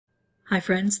Hi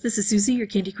friends, this is Suzy, your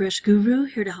Candy Crush guru,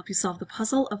 here to help you solve the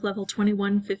puzzle of level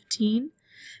 2115.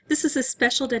 This is a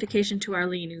special dedication to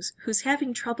Arlene, who's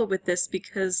having trouble with this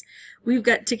because we've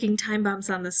got ticking time bombs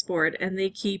on this board and they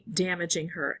keep damaging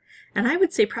her. And I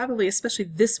would say probably especially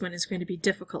this one is going to be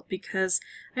difficult because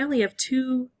I only have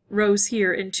 2 rows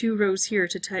here and 2 rows here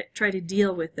to try to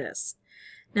deal with this.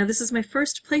 Now this is my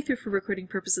first playthrough for recording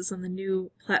purposes on the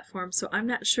new platform, so I'm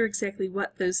not sure exactly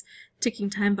what those ticking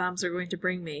time bombs are going to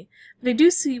bring me. But I do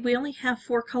see we only have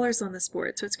 4 colors on this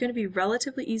board, so it's going to be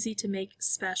relatively easy to make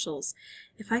specials.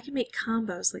 If I can make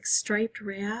combos like striped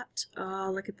wrapped, oh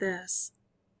look at this,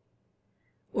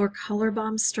 or color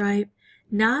bomb stripe,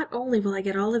 not only will I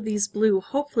get all of these blue,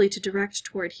 hopefully to direct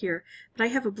toward here, but I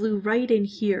have a blue right in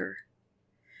here.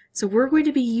 So we're going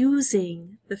to be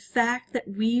using the fact that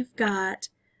we've got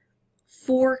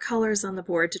 4 colors on the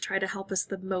board to try to help us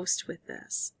the most with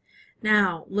this.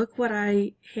 Now, look what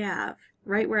I have,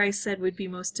 right where I said would be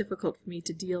most difficult for me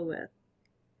to deal with.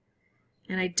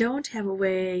 And I don't have a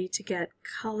way to get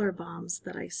color bombs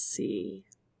that I see.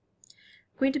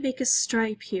 I'm going to make a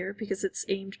stripe here because it's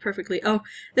aimed perfectly. Oh,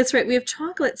 that's right, we have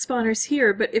chocolate spawners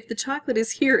here, but if the chocolate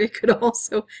is here, it could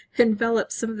also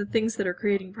envelop some of the things that are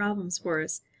creating problems for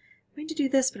us. I'm going to do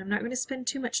this, but I'm not going to spend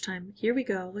too much time. Here we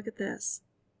go, look at this.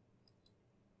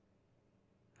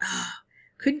 Oh,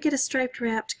 couldn't get a striped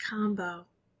wrapped combo.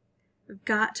 I've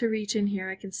got to reach in here.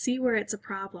 I can see where it's a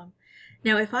problem.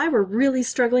 Now if I were really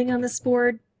struggling on this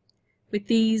board with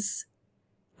these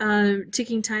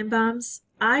ticking time bombs,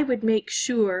 I would make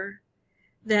sure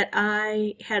that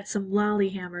I had some lolly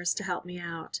hammers to help me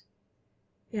out.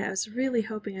 Yeah, I was really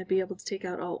hoping I'd be able to take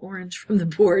out all orange from the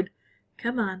board.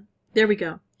 Come on. There we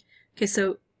go. Okay,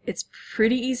 so it's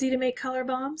pretty easy to make color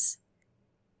bombs.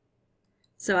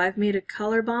 So I've made a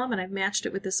color bomb and I've matched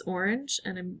it with this orange,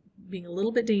 and I'm being a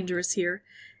little bit dangerous here.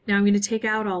 Now I'm going to take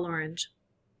out all orange.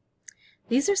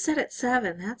 These are set at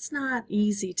 7. That's not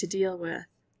easy to deal with.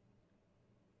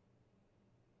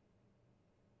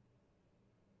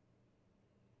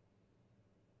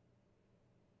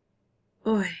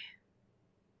 Oy.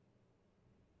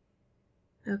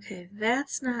 Okay,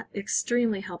 that's not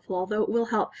extremely helpful, although it will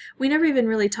help. We never even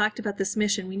really talked about this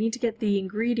mission. We need to get the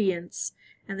ingredients,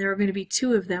 and there are going to be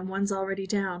 2 of them. One's already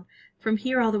down. From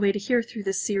here all the way to here through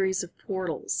this series of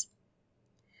portals.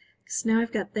 So now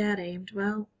I've got that aimed.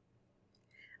 Well,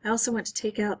 I also want to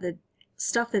take out the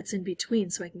stuff that's in between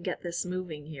so I can get this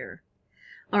moving here.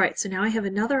 Alright, so now I have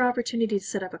another opportunity to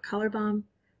set up a color bomb,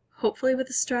 hopefully with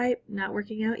a stripe. Not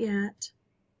working out yet.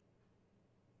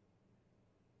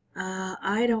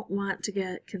 I don't want to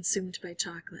get consumed by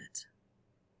chocolate.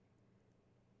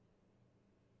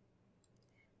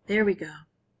 There we go.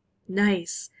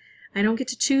 Nice. I don't get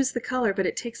to choose the color, but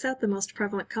it takes out the most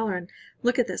prevalent color. And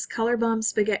look at this. Color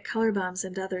bombs beget color bombs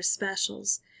and other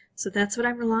specials. So that's what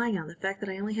I'm relying on, the fact that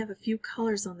I only have a few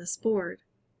colors on this board.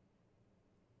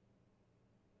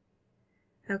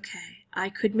 Okay. I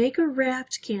could make a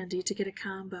wrapped candy to get a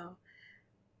combo.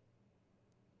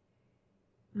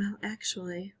 Well,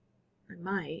 actually, I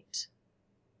might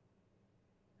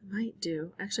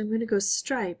do. Actually, I'm going to go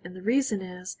stripe, and the reason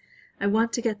is I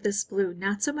want to get this blue,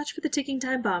 not so much for the ticking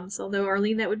time bombs, although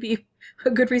Arlene, that would be a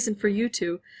good reason for you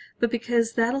to, but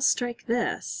because that'll strike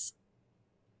this.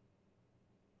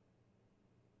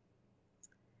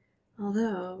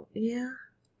 Although, yeah,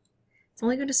 it's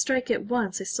only going to strike it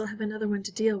once. I still have another one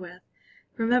to deal with.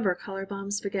 Remember, color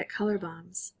bombs beget color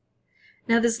bombs.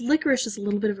 Now this licorice is a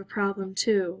little bit of a problem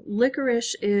too.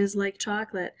 Licorice is like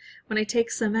chocolate. When I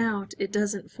take some out, it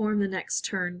doesn't form the next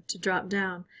turn to drop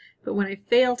down. But when I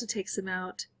fail to take some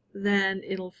out, then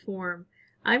it'll form.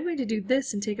 I'm going to do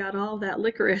this and take out all that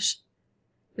licorice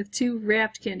with 2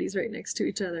 wrapped candies right next to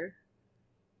each other.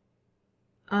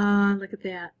 Look at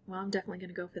that. Well, I'm definitely going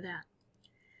to go for that.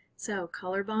 So,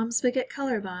 color bombs beget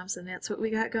color bombs, and that's what we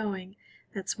got going.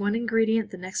 That's one ingredient.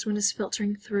 The next one is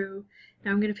filtering through. Now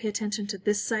I'm going to pay attention to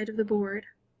this side of the board.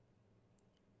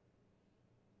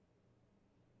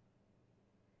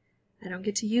 I don't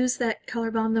get to use that color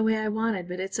bomb the way I wanted,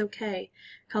 but it's okay.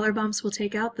 Color bombs will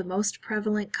take out the most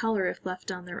prevalent color if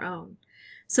left on their own.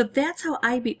 So that's how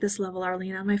I beat this level,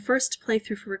 Arlene, on my first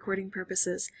playthrough for recording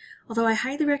purposes. Although I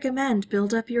highly recommend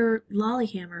build up your lolly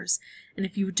hammers, and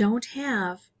if you don't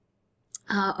have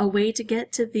a way to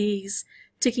get to these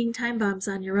ticking time bombs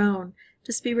on your own,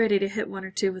 just be ready to hit 1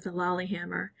 or 2 with a lolly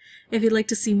hammer. If you'd like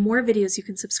to see more videos, you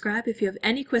can subscribe. If you have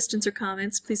any questions or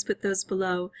comments, please put those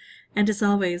below. And as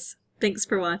always, thanks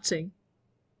for watching.